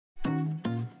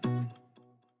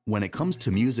When it comes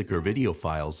to music or video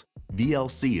files,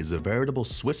 VLC is a veritable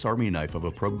Swiss Army knife of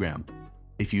a program.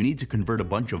 If you need to convert a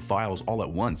bunch of files all at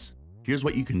once, here's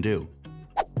what you can do.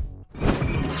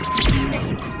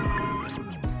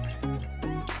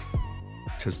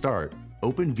 To start,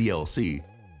 open VLC,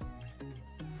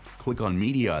 click on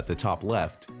Media at the top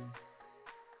left,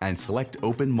 and select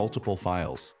Open Multiple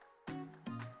Files.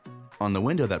 On the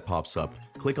window that pops up,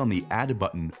 click on the Add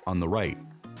button on the right.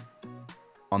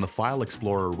 On the File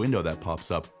Explorer window that pops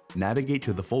up, navigate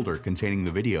to the folder containing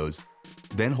the videos,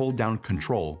 then hold down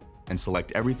Ctrl and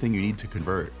select everything you need to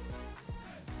convert.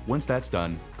 Once that's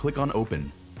done, click on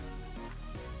Open.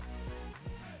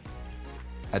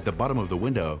 At the bottom of the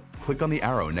window, click on the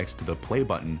arrow next to the Play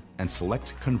button and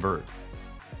select Convert.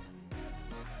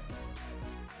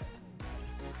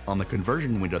 On the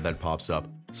conversion window that pops up,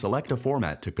 select a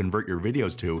format to convert your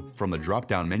videos to from the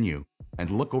drop-down menu, and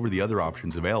look over the other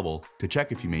options available to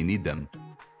check if you may need them.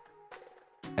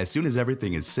 As soon as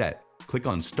everything is set, click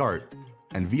on Start,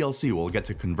 and VLC will get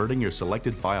to converting your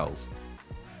selected files.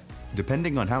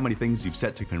 Depending on how many things you've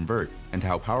set to convert and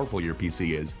how powerful your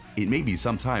PC is, it may be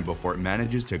some time before it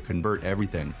manages to convert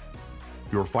everything.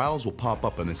 Your files will pop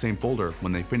up in the same folder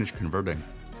when they finish converting.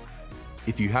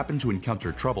 If you happen to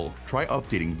encounter trouble, try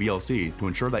updating VLC to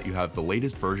ensure that you have the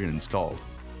latest version installed.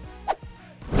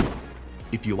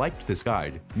 If you liked this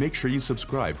guide, make sure you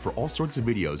subscribe for all sorts of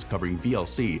videos covering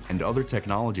VLC and other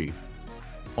technology.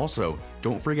 Also,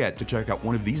 don't forget to check out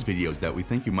one of these videos that we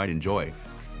think you might enjoy.